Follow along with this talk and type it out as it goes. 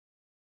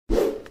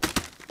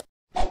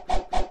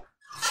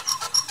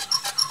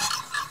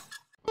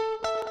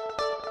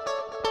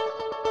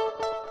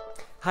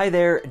Hi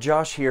there,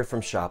 Josh here from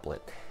Shoplet.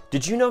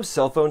 Did you know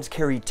cell phones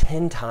carry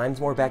 10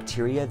 times more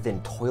bacteria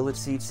than toilet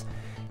seats?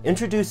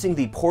 Introducing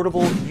the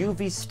Portable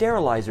UV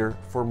Sterilizer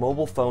for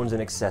mobile phones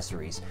and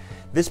accessories.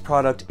 This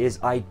product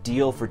is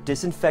ideal for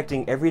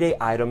disinfecting everyday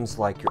items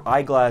like your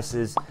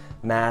eyeglasses,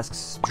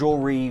 masks,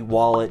 jewelry,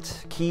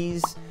 wallet,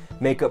 keys,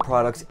 makeup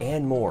products,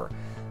 and more.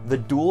 The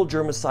dual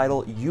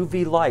germicidal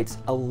UV lights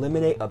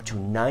eliminate up to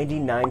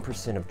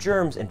 99% of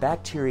germs and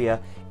bacteria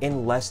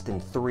in less than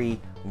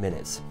 3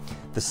 minutes.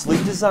 The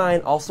sleek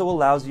design also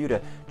allows you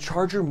to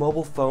charge your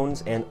mobile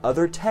phones and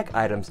other tech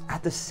items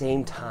at the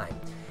same time.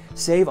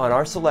 Save on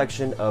our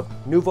selection of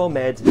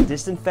Nuvomed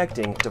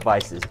disinfecting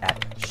devices at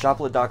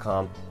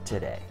Shoplet.com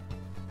today.